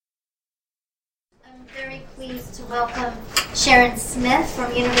Very pleased to welcome Sharon Smith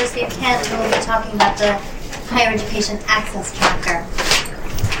from University of Kent, who will be talking about the Higher Education Access Tracker.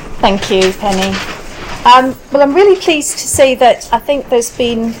 Thank you, Penny. Well, I'm really pleased to say that I think there's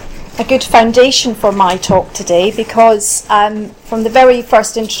been a good foundation for my talk today, because from the very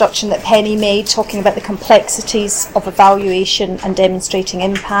first introduction that Penny made, talking about the complexities of evaluation and demonstrating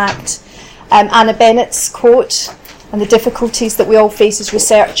impact, Anna Bennett's quote and the difficulties that we all face as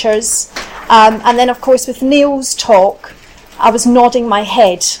researchers, and then of course with Neil's talk, I was nodding my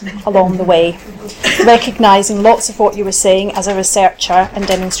head along the way, recognising lots of what you were saying as a researcher and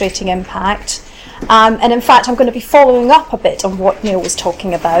demonstrating impact. And in fact, I'm going to be following up a bit on what Neil was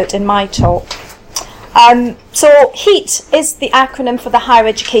talking about in my talk. So HEAT is the acronym for the Higher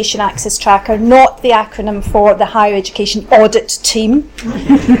Education Access Tracker, not the acronym for the Higher Education Audit Team,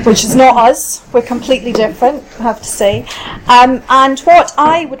 which is not us. We're completely different, I have to say. And what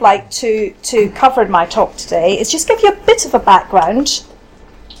I would like to cover in my talk today is just give you a bit of a background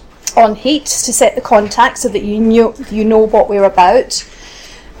on HEAT to set the context so that you know what we're about.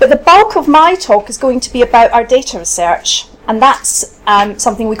 But the bulk of my talk is going to be about our data research, and that's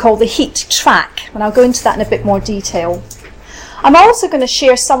something we call the HEAT track, and I'll go into that in a bit more detail. I'm also going to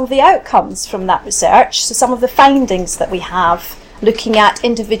share some of the outcomes from that research, so some of the findings that we have looking at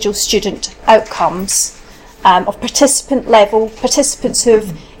individual student outcomes of participant level, participants who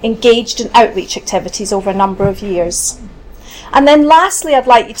have engaged in outreach activities over a number of years. And then lastly, I'd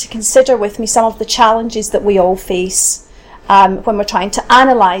like you to consider with me some of the challenges that we all face when we're trying to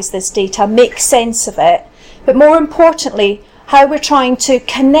analyse this data, make sense of it, but more importantly, how we're trying to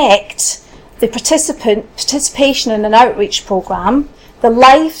connect the participation in an outreach programme, the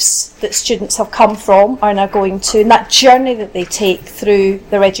lives that students have come from and are going to, and that journey that they take through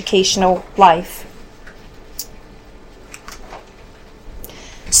their educational life.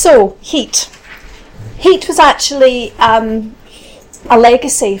 So, HEAT. HEAT was actually a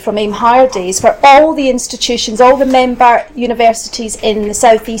legacy from Aim Higher days, where all the institutions, all the member universities in the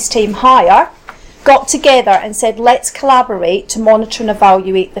South East Aim Higher got together and said, let's collaborate to monitor and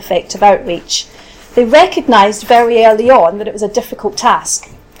evaluate the effect of outreach. They recognised very early on that it was a difficult task,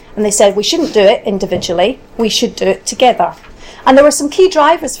 and they said we shouldn't do it individually, we should do it together. And there were some key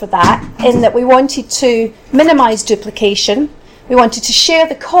drivers for that, in that we wanted to minimise duplication, we wanted to share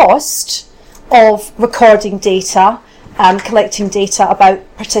the cost of recording data, collecting data about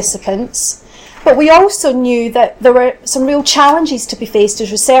participants. But we also knew that there were some real challenges to be faced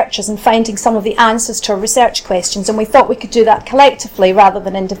as researchers in finding some of the answers to our research questions, and we thought we could do that collectively rather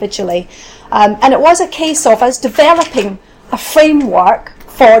than individually. And it was a case of us developing a framework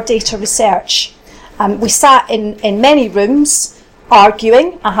for data research. We sat in many rooms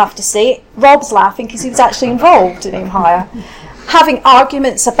arguing, I have to say. Rob's laughing because he was actually involved in Aim Higher. Having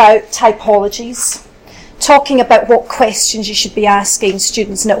arguments about typologies, talking about what questions you should be asking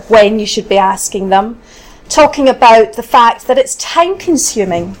students and when you should be asking them, talking about the fact that it's time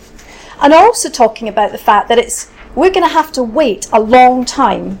consuming, and also talking about the fact that we're going to have to wait a long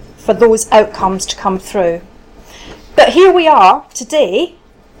time for those outcomes to come through. But here we are today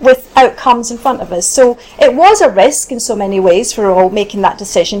with outcomes in front of us. So it was a risk in so many ways for all making that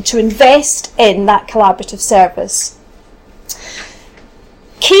decision to invest in that collaborative service.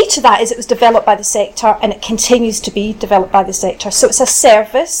 Key to that is it was developed by the sector, and it continues to be developed by the sector. So it's a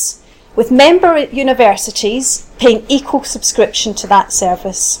service with member universities paying equal subscription to that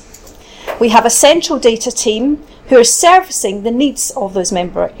service. We have a central data team who are servicing the needs of those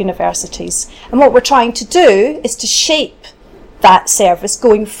member universities. And what we're trying to do is to shape that service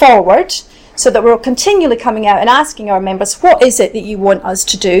going forward, so that we're continually coming out and asking our members, what is it that you want us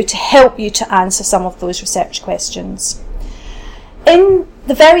to do to help you to answer some of those research questions? In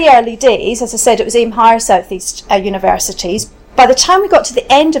the very early days, as I said, it was Aim Higher South East universities. By the time we got to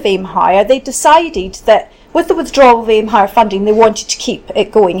the end of Aim Higher, they decided that with the withdrawal of Aim Higher funding, they wanted to keep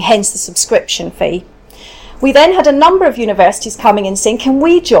it going, hence the subscription fee. We then had a number of universities coming in saying, can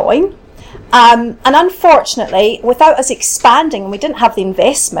we join? And unfortunately, without us expanding, and we didn't have the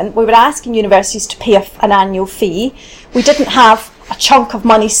investment, we were asking universities to pay an annual fee. We didn't have a chunk of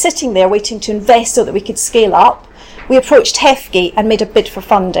money sitting there waiting to invest so that we could scale up. We approached HEFGE and made a bid for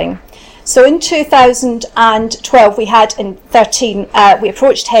funding. So in 2012, we had in 13, we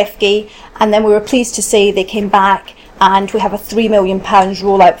approached HEFGE, and then we were pleased to say they came back, and we have a £3 million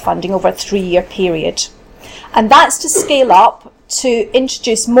rollout funding over a 3-year period. And that's to scale up, to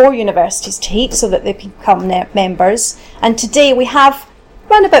introduce more universities to HEAT so that they become members. And today we have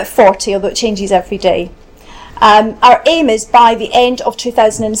around about 40, although it changes every day. Our aim is by the end of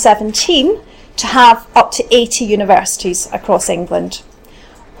 2017 to have up to 80 universities across England.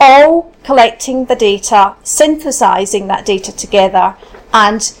 all collecting the data, synthesising that data together,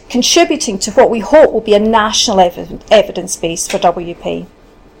 and contributing to what we hope will be a national evidence base for WP.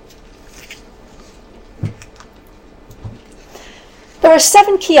 There are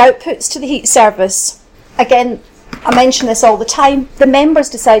 7 key outputs to the HEAT service. Again, I mention this all the time. The members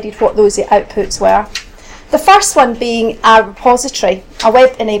decided what those outputs were. The first one being a repository, a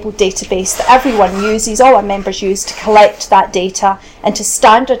web-enabled database that everyone uses, all our members use to collect that data and to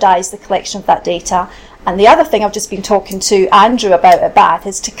standardise the collection of that data. And the other thing I've just been talking to Andrew about at Bath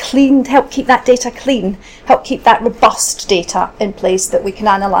is to help keep that data clean, help keep that robust data in place that we can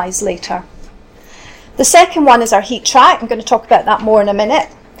analyse later. The second one is our HEAT track. I'm going to talk about that more in a minute.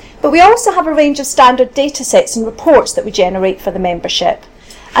 But we also have a range of standard data sets and reports that we generate for the membership.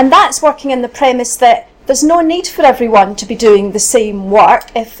 And that's working in the premise that there's no need for everyone to be doing the same work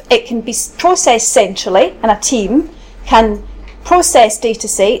if it can be processed centrally and a team can process data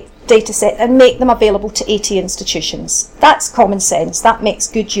set and make them available to 80 institutions. That's common sense. That makes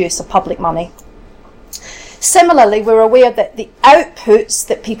good use of public money. Similarly, we're aware that the outputs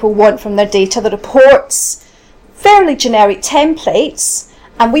that people want from their data, the reports, fairly generic templates,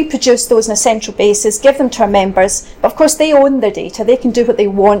 and we produce those on a central basis, give them to our members. But of course, they own their data. They can do what they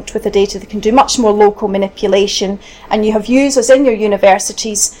want with the data. They can do much more local manipulation. And you have users in your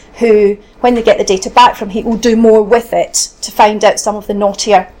universities who, when they get the data back from HEAT, will do more with it to find out some of the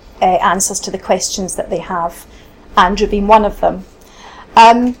naughtier answers to the questions that they have, Andrew being one of them.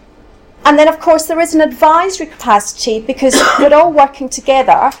 And then, of course, there is an advisory capacity because we're all working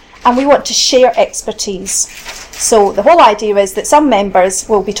together and we want to share expertise. So the whole idea is that some members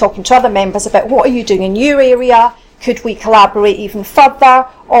will be talking to other members about what are you doing in your area, could we collaborate even further,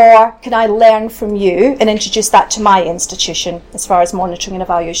 or can I learn from you and introduce that to my institution as far as monitoring and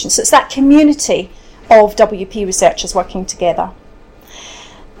evaluation. So it's that community of WP researchers working together.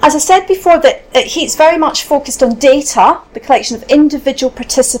 As I said before, that HEAT's very much focused on data, the collection of individual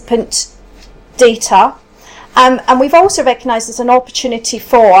participant data, and we've also recognised there's an opportunity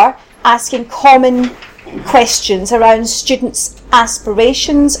for asking common questions around students'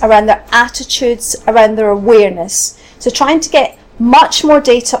 aspirations, around their attitudes, around their awareness. So trying to get much more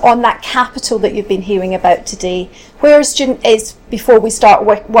data on that capital that you've been hearing about today, where a student is before we start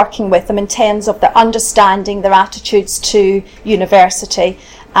working with them in terms of their understanding, their attitudes to university,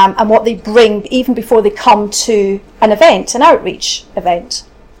 and what they bring even before they come to an event, an outreach event.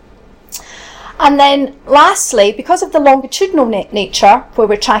 And then lastly, because of the longitudinal nature, where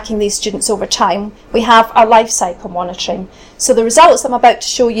we're tracking these students over time, we have our life cycle monitoring. So the results that I'm about to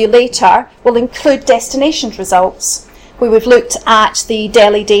show you later will include destinations results. We would looked at the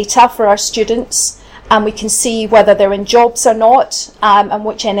Delhi data for our students, and we can see whether they're in jobs or not, and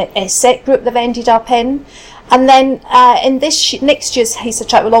which NSEC group they've ended up in. And then in this next year's HESA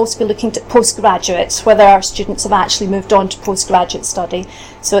track, we'll also be looking at postgraduates, whether our students have actually moved on to postgraduate study.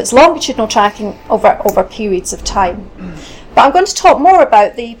 So it's longitudinal tracking over periods of time. But I'm going to talk more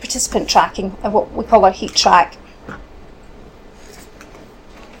about the participant tracking and what we call our HEAT track.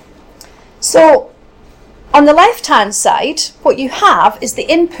 So on the left-hand side, what you have is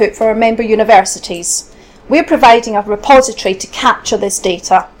the input for our member universities. We're providing a repository to capture this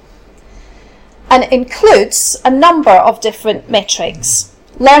data. And it includes a number of different metrics,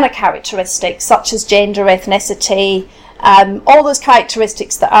 learner characteristics such as gender, ethnicity, all those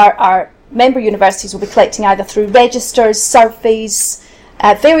characteristics that our member universities will be collecting either through registers, surveys,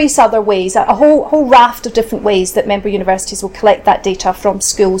 various other ways, a whole raft of different ways that member universities will collect that data from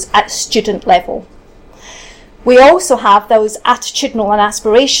schools at student level. We also have those attitudinal and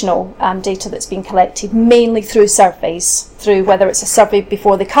aspirational data that's been collected mainly through surveys, through whether it's a survey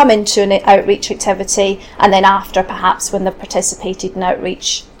before they come into an outreach activity and then after perhaps when they've participated in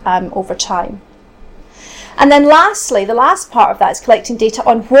outreach over time. And then lastly, the last part of that is collecting data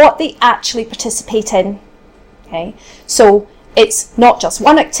on what they actually participate in. Okay, so it's not just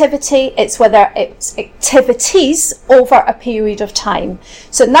one activity, it's whether it's activities over a period of time.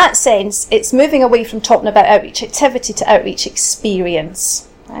 So in that sense, it's moving away from talking about outreach activity to outreach experience.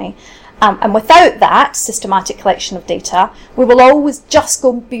 Right? And without that systematic collection of data, we will always just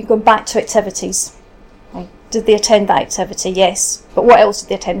be going back to activities. Right? Did they attend that activity? Yes. But what else did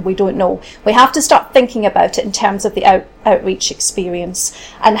they attend? We don't know. We have to start thinking about it in terms of the outreach experience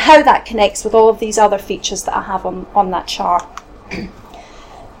and how that connects with all of these other features that I have on that chart.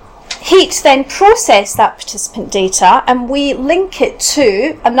 HEAT then process that participant data and we link it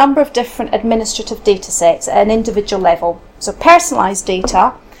to a number of different administrative data sets at an individual level. So personalised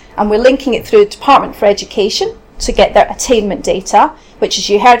data, and we're linking it through the Department for Education to get their attainment data, which, as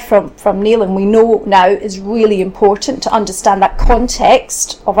you heard from Neil and we know now, is really important to understand that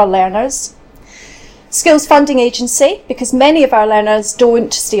context of our learners. Skills Funding Agency, because many of our learners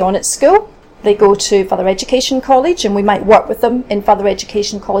don't stay on at school. They go to further education college, and we might work with them in further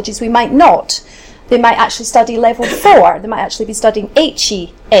education colleges. We might not. They might actually study level 4. They might actually be studying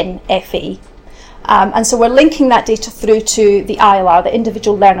HE in FE. And so we're linking that data through to the ILR, the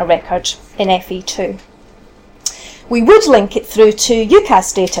Individual Learner Record, in FE2. We would link it through to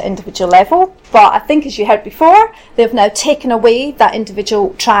UCAS data individual level, but I think, as you heard before, they've now taken away that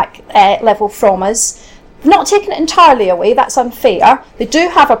individual track level from us. They've not taken it entirely away, that's unfair. They do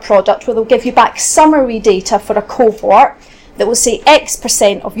have a product where they'll give you back summary data for a cohort that will say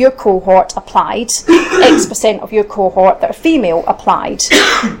X% of your cohort applied, X% of your cohort that are female applied.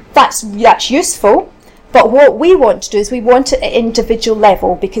 That's useful, but what we want to do is we want it at individual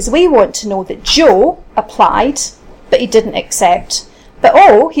level, because we want to know that Joe applied, but he didn't accept.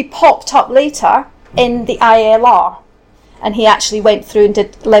 But he popped up later in the ILR, and he actually went through and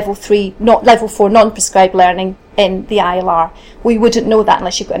did level 3, not level 4 non-prescribed learning in the ILR. We wouldn't know that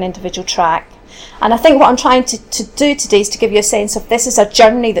unless you've got an individual track. And I think what I'm trying to do today is to give you a sense of this is a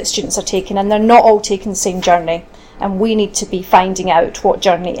journey that students are taking, and they're not all taking the same journey. And we need to be finding out what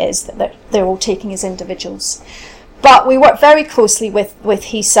journey it is that they're all taking as individuals. But we work very closely with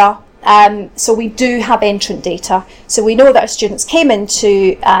HESA. So we do have entrant data. So we know that our students came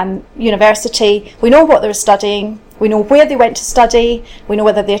into university, we know what they're studying, we know where they went to study, we know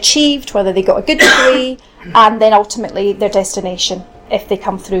whether they achieved, whether they got a good degree, and then ultimately their destination if they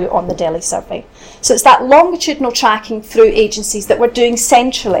come through on the Delhi survey. So it's that longitudinal tracking through agencies that we're doing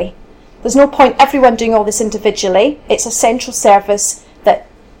centrally. There's no point everyone doing all this individually. It's a central service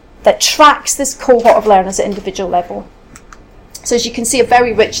that tracks this cohort of learners at individual level. So as you can see, a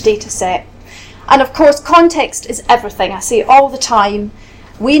very rich data set. And of course, context is everything. I say it all the time.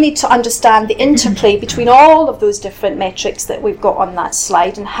 We need to understand the interplay between all of those different metrics that we've got on that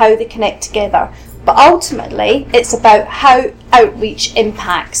slide and how they connect together. But ultimately, it's about how outreach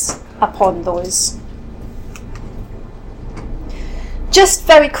impacts upon those. Just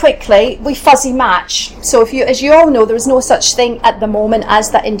very quickly, we fuzzy match. So as you all know, there is no such thing at the moment as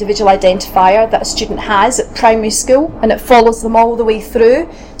that individual identifier that a student has at primary school, and it follows them all the way through.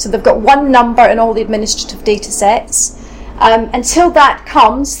 So they've got one number in all the administrative data sets. Until that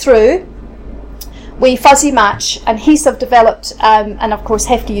comes through, we fuzzy match, and HESA have developed, and of course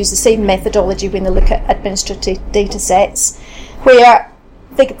HEFCA use the same methodology when they look at administrative data sets, where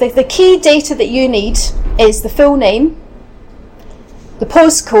the key data that you need is the full name, the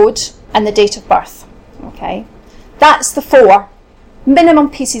postcode, and the date of birth. Okay, that's the 4 minimum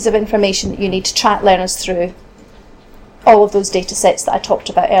pieces of information that you need to track learners through all of those data sets that I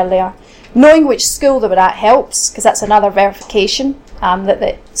talked about earlier. Knowing which school they were at helps, because that's another verification that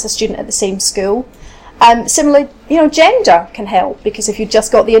it's a student at the same school. Similarly, gender can help, because if you've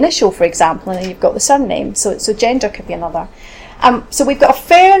just got the initial, for example, and then you've got the surname, so gender could be another. So we've got a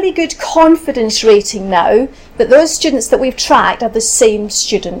fairly good confidence rating now that those students that we've tracked are the same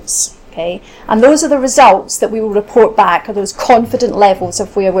students. Okay, and those are the results that we will report back, are those confident levels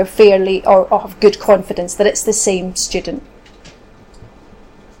of where we're fairly or have good confidence that it's the same student.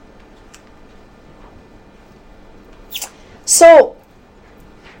 So,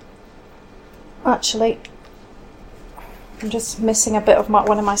 actually, I'm just missing a bit of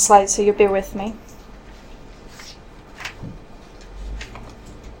one of my slides, so you'll bear with me.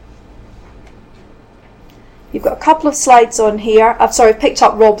 You've got a couple of slides on here. I've picked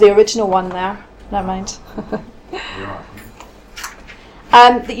up Rob, the original one there. Never mind.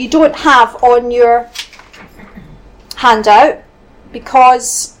 That you don't have on your handout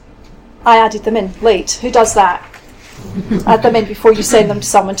because I added them in late. Who does that? Add them in before you send them to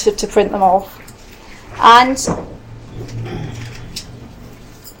someone to print them off.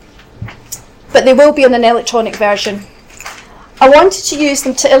 But they will be in an electronic version. I wanted to use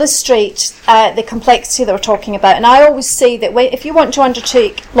them to illustrate the complexity that we're talking about. And I always say that if you want to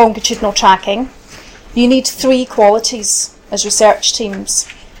undertake longitudinal tracking, you need 3 qualities as research teams.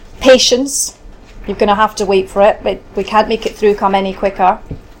 Patience, you're going to have to wait for it, but we can't make it through come any quicker.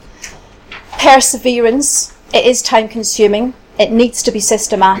 Perseverance, it is time consuming. It needs to be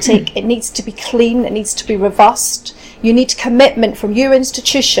systematic. It needs to be clean. It needs to be robust. You need commitment from your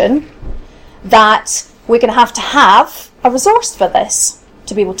institution that we're going to have a resource for this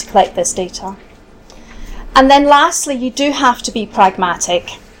to be able to collect this data. And then lastly, you do have to be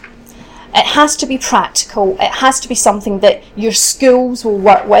pragmatic. It has to be practical. It has to be something that your schools will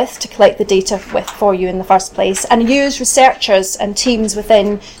work with to collect the data with for you in the first place, and use researchers and teams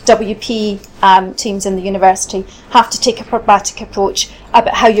within WP teams in the university have to take a pragmatic approach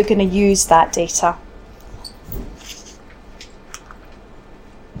about how you're going to use that data.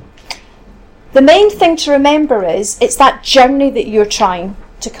 The main thing to remember is it's that journey that you're trying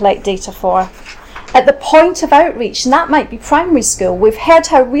to collect data for. At the point of outreach, and that might be primary school, we've heard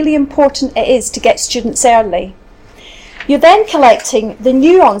how really important it is to get students early. You're then collecting the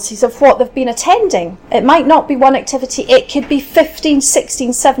nuances of what they've been attending. It might not be one activity, it could be 15,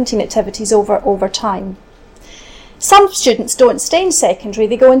 16, 17 activities over time. Some students don't stay in secondary,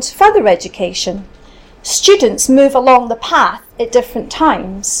 they go into further education. Students move along the path at different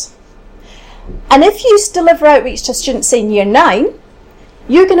times. And if you deliver outreach to students, say in year 9,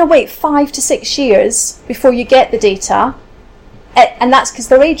 you're going to wait 5 to 6 years before you get the data, and that's because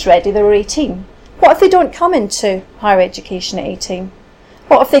they're age ready, they're 18. What if they don't come into higher education at 18?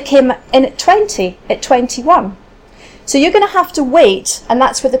 What if they came in at 20, at 21? So you're going to have to wait, and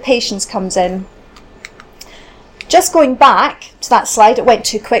that's where the patience comes in. Just going back to that slide, it went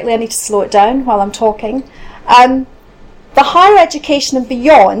too quickly, I need to slow it down while I'm talking. The higher education and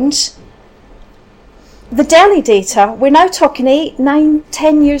beyond, the Delhi data, we're now talking 8, 9,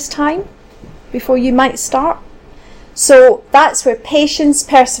 10 years time before you might start. So that's where patience,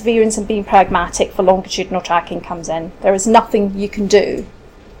 perseverance and being pragmatic for longitudinal tracking comes in. There is nothing you can do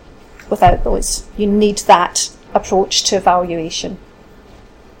without those. You need that approach to evaluation.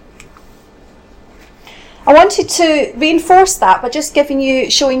 I wanted to reinforce that by just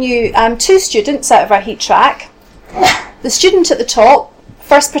showing you 2 students out of our heat track. The student at the top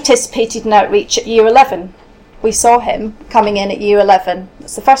first participated in outreach at year 11. We saw him coming in at year 11.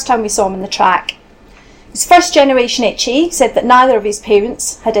 That's the first time we saw him in the track. His first generation HE, said that neither of his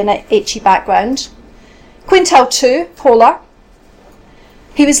parents had an HE background. Quintile 2, polar.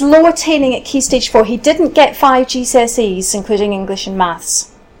 He was low attaining at Key Stage 4. He didn't get 5 GCSEs, including English and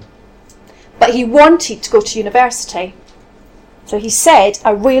Maths. But he wanted to go to university. So he said,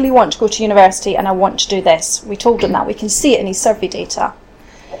 I really want to go to university and I want to do this. We told him that. We can see it in his survey data.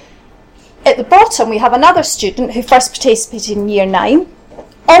 At the bottom, we have another student who first participated in year 9,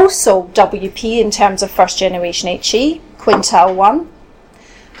 also WP in terms of first generation HE, quintile 1,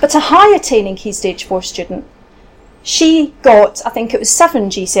 but a high attaining Key Stage 4 student. She got, I think it was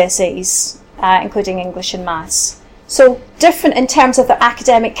 7 GCSEs, including English and Maths. So different in terms of the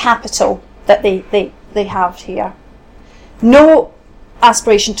academic capital that they have here. No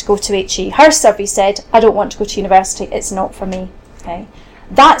aspiration to go to HE. Her survey said, I don't want to go to university, it's not for me. Okay.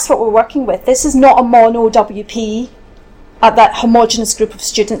 That's what we're working with. This is not a mono WP, that homogenous group of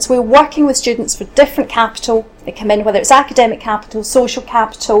students. We're working with students for different capital. They come in, whether it's academic capital, social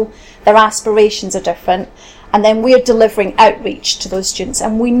capital, their aspirations are different. And then we're delivering outreach to those students.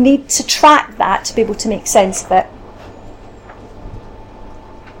 And we need to track that to be able to make sense of it.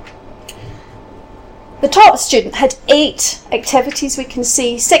 The top student had 8 activities, we can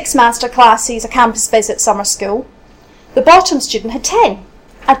see, 6 master classes, a campus visit, summer school. The bottom student had 10.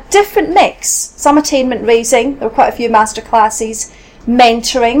 A different mix, some attainment raising, there were quite a few master classes,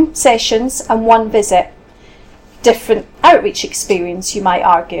 mentoring sessions and 1 visit. Different outreach experience, you might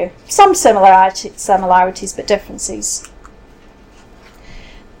argue. Some similarities but differences.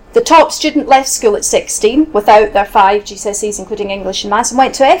 The top student left school at 16 without their 5 GCSEs, including English and Maths, and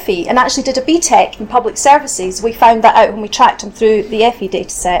went to FE and actually did a BTEC in public services. We found that out when we tracked him through the FE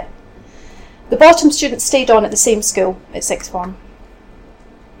dataset. The bottom student stayed on at the same school at sixth form.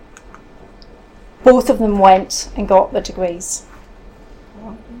 Both of them went and got their degrees.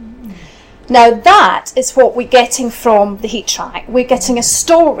 Now that is what we're getting from the heat track. We're getting a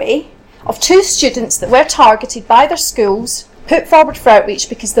story of 2 students that were targeted by their schools, put forward for outreach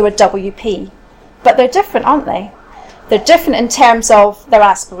because they were WP. But they're different, aren't they? They're different in terms of their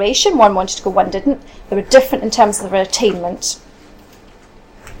aspiration. One wanted to go, one didn't. They were different in terms of their attainment.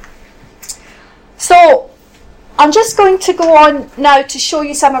 So I'm just going to go on now to show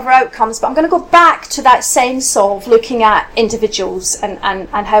you some of our outcomes, but I'm going to go back to that sense of looking at individuals and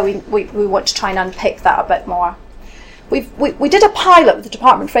how we want to try and unpick that a bit more. We did a pilot with the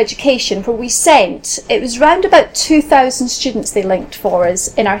Department for Education where we sent, it was around about 2,000 students they linked for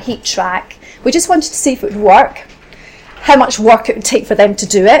us in our heat track. We just wanted to see if it would work, how much work it would take for them to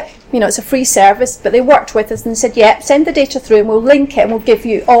do it. You know, it's a free service, but they worked with us and said, yeah, send the data through and we'll link it and we'll give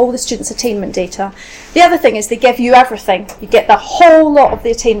you all the students' attainment data. The other thing is they give you everything. You get the whole lot of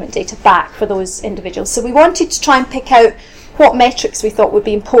the attainment data back for those individuals. So we wanted to try and pick out what metrics we thought would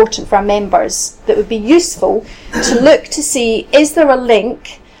be important for our members that would be useful to look to see, is there a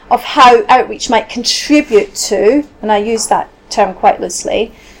link of how outreach might contribute to, and I use that term quite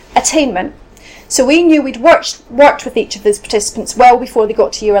loosely, attainment. So we knew we'd worked with each of those participants well before they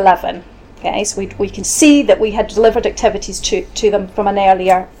got to year 11. Okay, so we can see that we had delivered activities to them from an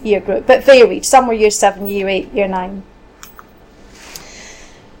earlier year group, but varied. Some were year 7, year 8, year 9.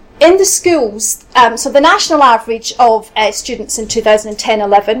 In the schools, so the national average of students in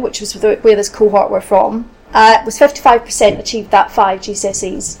 2010-11, which was where this cohort were from, was 55% achieved that 5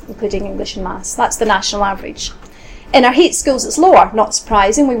 GCSEs, including English and Maths. That's the national average. In our HEAT schools, it's lower, not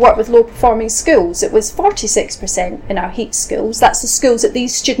surprising. We work with low-performing schools. It was 46% in our HEAT schools. That's the schools that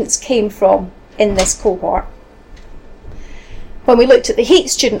these students came from in this cohort. When we looked at the HEAT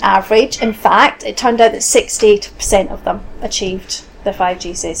student average, in fact, it turned out that 68% of them achieved the 5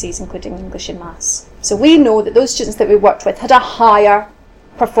 GCSEs, including English and Maths. So we know that those students that we worked with had a higher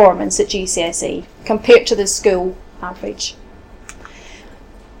performance at GCSE compared to the school average.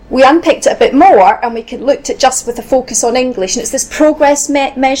 We unpicked it a bit more and we looked at just with a focus on English, and it's this progress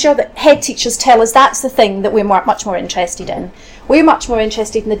measure that head teachers tell us that's the thing that we're much more interested in. We're much more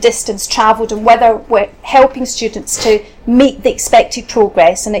interested in the distance travelled and whether we're helping students to meet the expected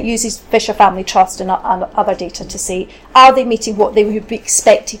progress, and it uses Fisher Family Trust and other data to see, are they meeting what they would be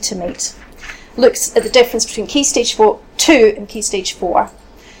expected to meet? Looks at the difference between Key Stage 2 and Key Stage 4.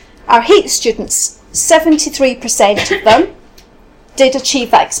 Our HEAT students, 73% of them did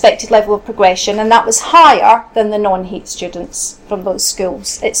achieve that expected level of progression, and that was higher than the non-HEAT students from those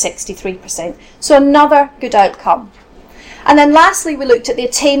schools at 63%. So another good outcome. And then lastly, we looked at the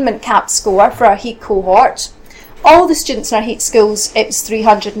attainment cap score for our HEAT cohort. All the students in our HEAT schools, it was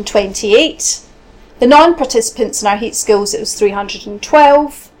 328. The non-participants in our HEAT schools, it was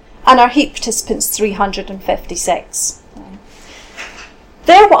 312. And our HEAT participants, 356.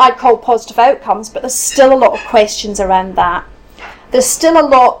 They're what I'd call positive outcomes, but there's still a lot of questions around that. There's still a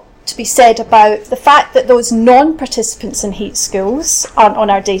lot to be said about the fact that those non-participants in HEAT schools aren't on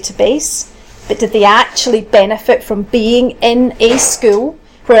our database, but did they actually benefit from being in a school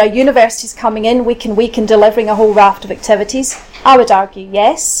where our university's coming in week and week and delivering a whole raft of activities? I would argue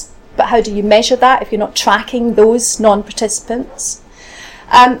yes, but how do you measure that if you're not tracking those non-participants?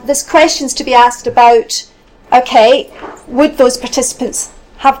 There's questions to be asked about, okay, would those participants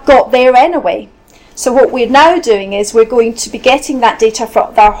have got there anyway? So what we're now doing is we're going to be getting that data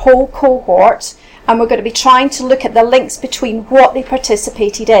from our whole cohort, and we're going to be trying to look at the links between what they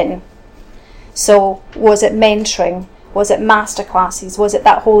participated in. So was it mentoring? Was it masterclasses? Was it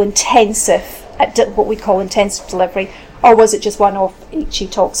that whole intensive, what we call intensive delivery? Or was it just one-off HE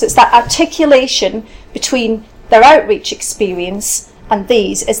talks? So it's that articulation between their outreach experience and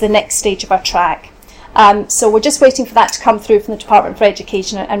these is the next stage of our track. So we're just waiting for that to come through from the Department for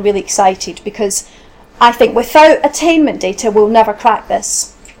Education, and really excited, because I think without attainment data we'll never crack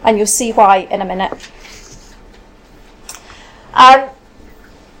this, and you'll see why in a minute.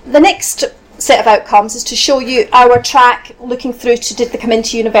 The next set of outcomes is to show you our track looking through to did they come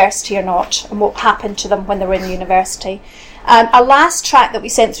into university or not, and what happened to them when they were in university. Our last track that we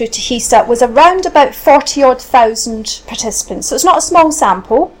sent through to HESA was around about 40,000 participants, so it's not a small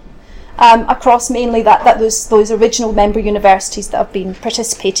sample. Across mainly those original member universities that have been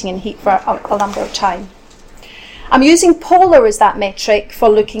participating in HEAT for a number of time. I'm using Polar as that metric for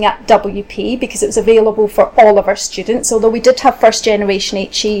looking at WP because it was available for all of our students, although we did have first generation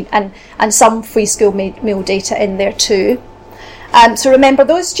HE and some free school meal data in there too. So remember,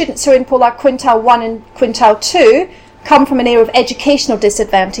 those students who are in Polar Quintile 1 and Quintile 2 come from an area of educational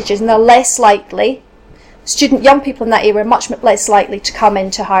disadvantages, and they're less likely. Young people in that area are much less likely to come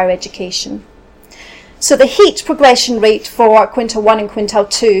into higher education. So the HEAT progression rate for Quintile 1 and Quintile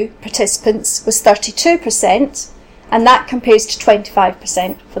 2 participants was 32%, and that compares to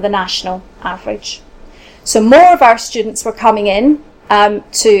 25% for the national average. So more of our students were coming in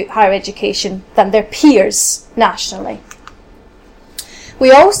to higher education than their peers nationally.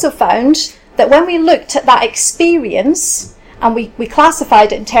 We also found that when we looked at that experience, and we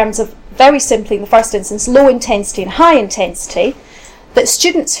classified it in terms of, very simply in the first instance, low intensity and high intensity, that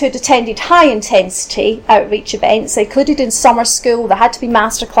students who'd attended high intensity outreach events, they included in summer school, there had to be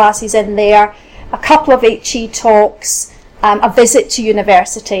master classes in there, a couple of HE talks, a visit to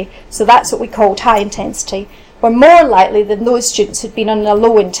university, so that's what we called high intensity, were more likely than those students who'd been on a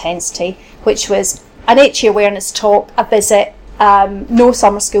low intensity, which was an HE awareness talk, a visit, no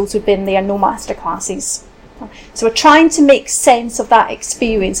summer schools had been there, no master classes. So we're trying to make sense of that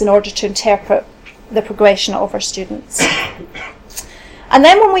experience in order to interpret the progression of our students. And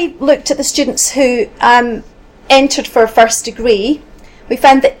then when we looked at the students who entered for a first degree, we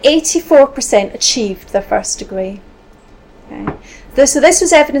found that 84% achieved their first degree. Okay. So this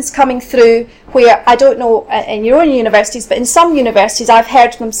was evidence coming through where, I don't know in your own universities, but in some universities I've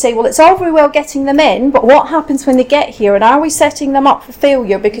heard them say, well, it's all very well getting them in, but what happens when they get here, and are we setting them up for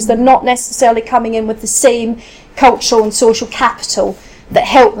failure because they're not necessarily coming in with the same cultural and social capital that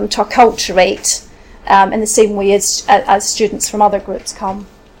help them to acculturate in the same way as students from other groups come.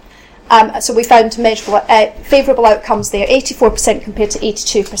 So we found measurable, favourable outcomes there, 84% compared to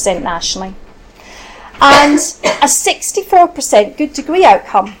 82% nationally. And a 64% good degree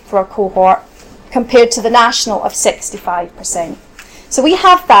outcome for our cohort compared to the national of 65%. So we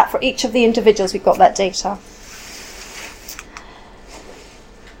have that for each of the individuals, we've got that data.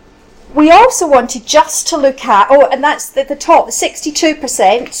 We also wanted just to look at, and that's at the top, the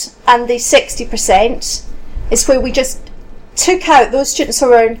 62% and the 60% is where we just took out those students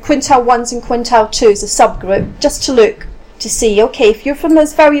who are in quintile 1s and quintile 2s, a subgroup, just to look to see, okay, if you're from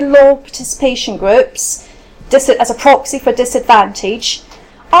those very low participation groups, as a proxy for disadvantage,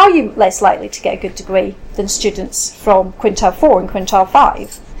 are you less likely to get a good degree than students from quintile 4 and quintile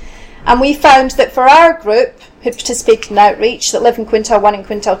 5? And we found that for our group who participated in outreach that live in quintile 1 and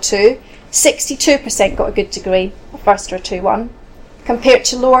quintile 2, 62% got a good degree, a first or a 2-1, compared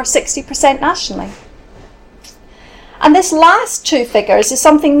to lower 60% nationally. And this last two figures is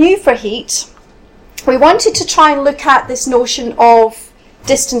something new for HEAT. We wanted to try and look at this notion of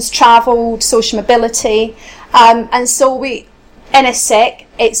distance travelled, social mobility, and so NSSEC,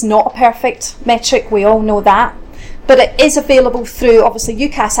 it's not a perfect metric, we all know that, but it is available through, obviously,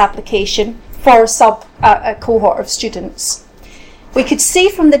 UCAS application for a cohort of students. We could see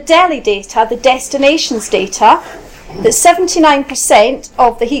from the Delhi data, the destinations data, that 79%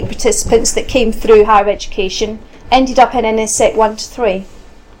 of the HEAT participants that came through higher education ended up in NSSEC 1 to 3.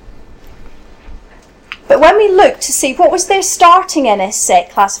 But when we looked to see what was their starting NSSEC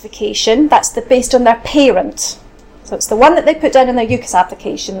classification, that's based on their parent. So it's the one that they put down in their UCAS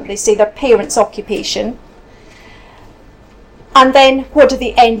application, that they say their parent's occupation. And then where do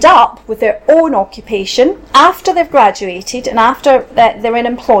they end up with their own occupation after they've graduated and after they're in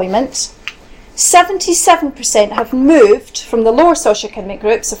employment? 77% have moved from the lower socioeconomic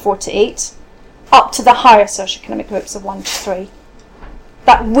groups of 4 to 8 up to the higher socioeconomic groups of 1 to 3.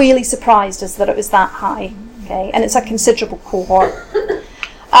 That really surprised us that it was that high, okay? And it's a considerable cohort.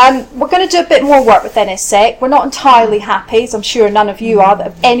 We're going to do a bit more work with NSSEC. We're not entirely happy, as I'm sure none of you are,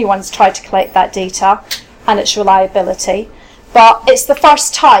 that anyone's tried to collect that data and its reliability. But it's the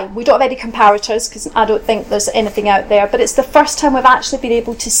first time. We don't have any comparators because I don't think there's anything out there, but it's the first time we've actually been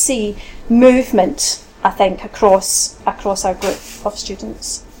able to see movement, I think, across our group of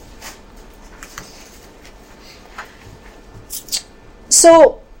students.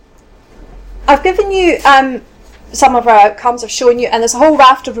 So I've given you some of our outcomes, I've shown you, and there's a whole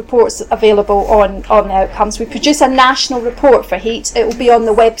raft of reports available on the outcomes. We produce a national report for HEAT. It will be on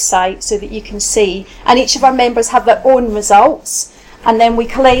the website so that you can see, and each of our members have their own results, and then we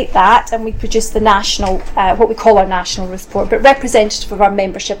collate that and we produce the national, what we call our national report, but representative of our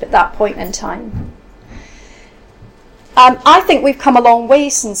membership at that point in time. I think we've come a long way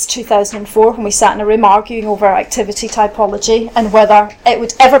since 2004 when we sat in a room arguing over our activity typology and whether it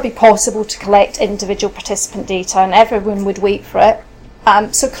would ever be possible to collect individual participant data, and everyone would wait for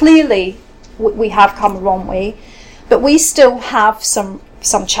it. So clearly we have come a long way, but we still have some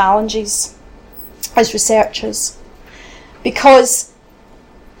challenges as researchers, because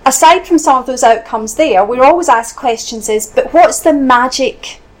aside from some of those outcomes there, we're always asked questions but what's the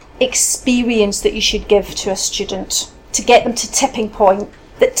magic experience that you should give to a student to get them to tipping point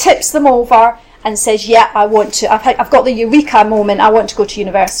that tips them over and says, yeah, I've got the eureka moment, I want to go to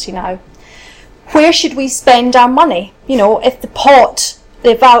university now. Where should we spend our money? You know, if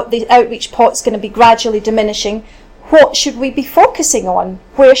the outreach pot's going to be gradually diminishing, what should we be focusing on?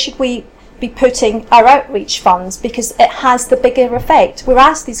 Where should we be putting our outreach funds? Because it has the bigger effect. We're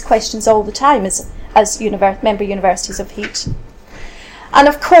asked these questions all the time as member universities of HEAT. And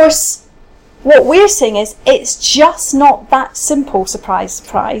of course, what we're saying is it's just not that simple, surprise,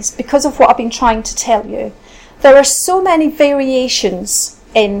 surprise, because of what I've been trying to tell you. There are so many variations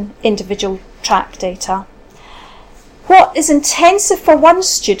in individual track data. What is intensive for one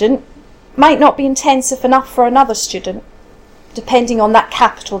student might not be intensive enough for another student, depending on that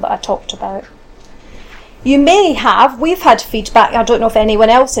capital that I talked about. We've had feedback, I don't know if anyone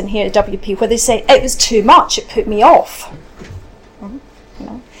else in here at WP, where they say, it was too much, it put me off.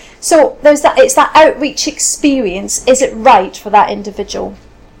 So it's that outreach experience. Is it right for that individual?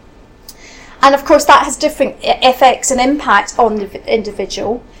 And of course that has different effects and impact on the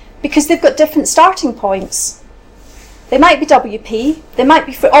individual because they've got different starting points. They might be WP, they might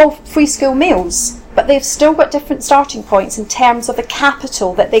be all free school meals, but they've still got different starting points in terms of the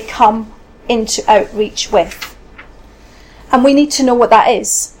capital that they come into outreach with. And we need to know what that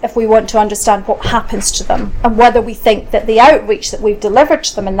is if we want to understand what happens to them and whether we think that the outreach that we've delivered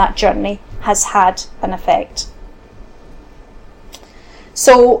to them in that journey has had an effect.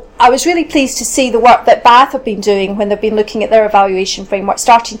 So I was really pleased to see the work that Bath have been doing when they've been looking at their evaluation framework,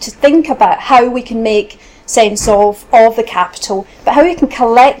 starting to think about how we can make sense of the capital, but how we can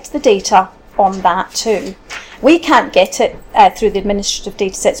collect the data on that too. We can't get it through the administrative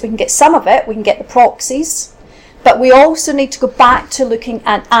data sets. We can get some of it, we can get the proxies, but we also need to go back to looking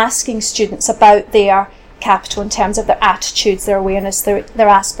and asking students about their capital in terms of their attitudes, their awareness, their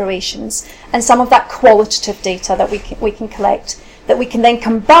aspirations, and some of that qualitative data that we can collect, that we can then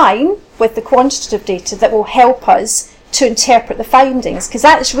combine with the quantitative data that will help us to interpret the findings. Because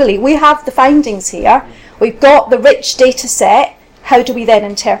that is really, we have the findings here, we've got the rich data set, how do we then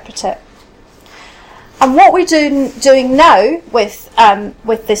interpret it? And what we're doing now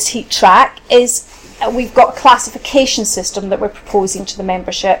with this heat track is we've got a classification system that we're proposing to the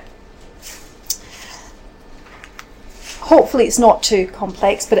membership. Hopefully it's not too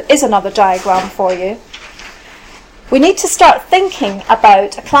complex, but it is another diagram for you. We need to start thinking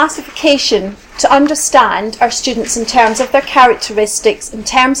about a classification to understand our students in terms of their characteristics, in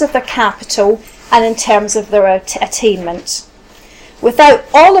terms of their capital, and in terms of their attainment. Without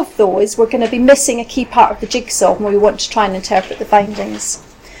all of those, we're going to be missing a key part of the jigsaw when we want to try and interpret the findings.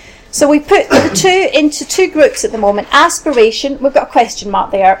 So we put the two into two groups at the moment. Aspiration, we've got a question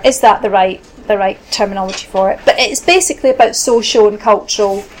mark there. Is that the right terminology for it? But it's basically about social and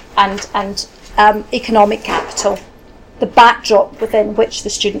cultural and economic capital, the backdrop within which the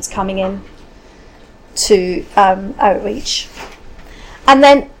student's coming in to outreach. And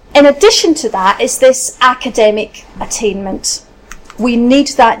then in addition to that is this academic attainment. We need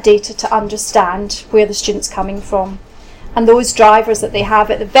that data to understand where the student's coming from. And those drivers that they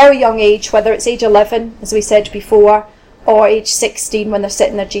have at the very young age, whether it's age 11, as we said before, or age 16 when they're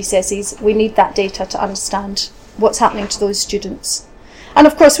sitting their GCSEs, we need that data to understand what's happening to those students. And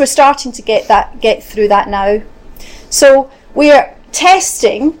of course we're starting to get through that now. So we're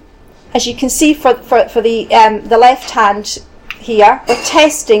testing, as you can see for the left hand here, we're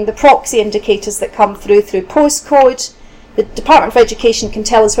testing the proxy indicators that come through postcode. The Department for Education can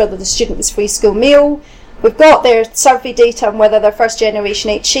tell us whether the student was free school meal. We've got their survey data on whether they're first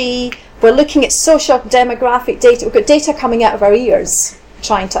generation HE. We're looking at social demographic data. We've got data coming out of our ears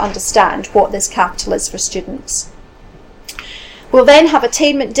trying to understand what this capital is for students. We'll then have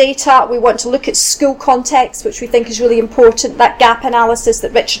attainment data. We want to look at school context, which we think is really important, that gap analysis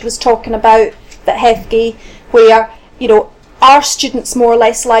that Richard was talking about, that HEFGE, where, are students more or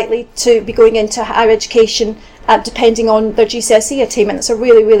less likely to be going into higher education depending on their GCSE attainment? It's a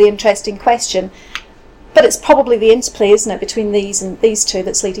really, really interesting question. But it's probably the interplay, isn't it, between these and these two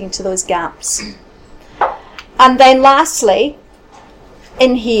that's leading to those gaps. And then lastly,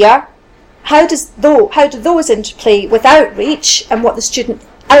 in here, how do those interplay with outreach and what the student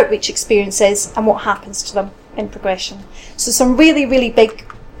outreach experience is and what happens to them in progression? So some really, really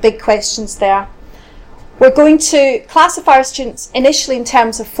big questions there. We're going to classify our students initially in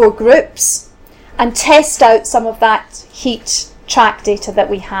terms of 4 groups and test out some of that heat track data that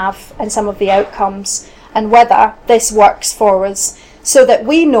we have and some of the outcomes and whether this works for us, so that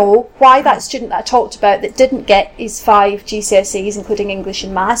we know why that student that I talked about that didn't get his 5 GCSEs, including English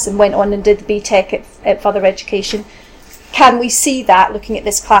and Maths, and went on and did BTEC at further education, can we see that looking at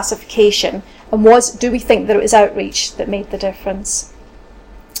this classification, and do we think that it was outreach that made the difference?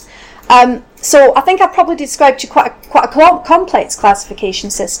 So I think I probably described to you quite a complex classification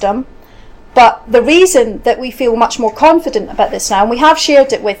system. But the reason that we feel much more confident about this now, and we have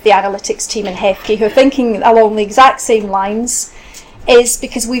shared it with the analytics team in HEFGE who are thinking along the exact same lines, is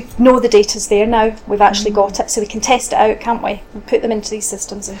because we know the data's there now. We've actually got it, so we can test it out, can't we? And put them into these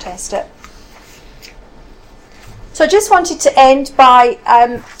systems and test it. So I just wanted to end by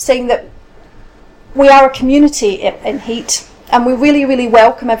saying that we are a community in HEAT, and we really, really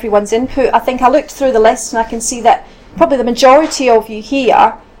welcome everyone's input. I think I looked through the list and I can see that probably the majority of you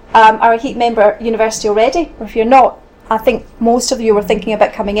here are a HEAT member at university already, or if you're not, I think most of you were thinking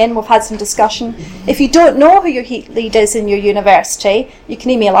about coming in. We've had some discussion. If you don't know who your HEAT lead is in your university, you can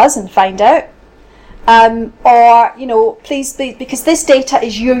email us and find out. Or, please, because this data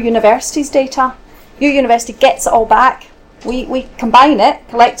is your university's data. Your university gets it all back. We combine it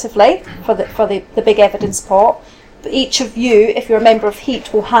collectively for the big evidence pot. But each of you, if you're a member of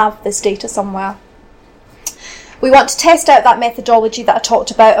HEAT, will have this data somewhere. We want to test out that methodology that I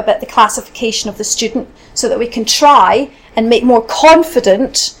talked about the classification of the student, so that we can try and make more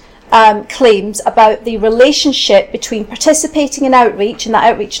confident claims about the relationship between participating in outreach and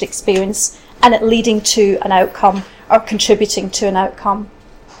that outreach experience and it leading to an outcome or contributing to an outcome.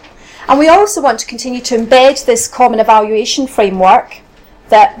 And we also want to continue to embed this common evaluation framework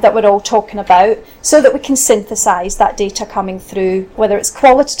that we're all talking about, so that we can synthesise that data coming through, whether it's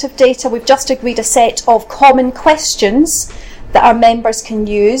qualitative data. We've just agreed a set of common questions that our members can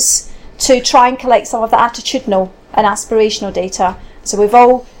use to try and collect some of the attitudinal and aspirational data. So we've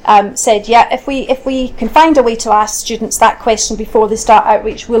all said, yeah, if we can find a way to ask students that question before they start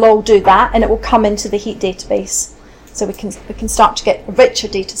outreach, we'll all do that, and it will come into the HEAT database. So we can start to get a richer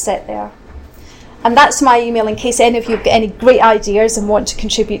data set there. And that's my email in case any of you have got any great ideas and want to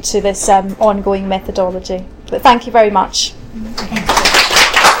contribute to this ongoing methodology. But thank you very much.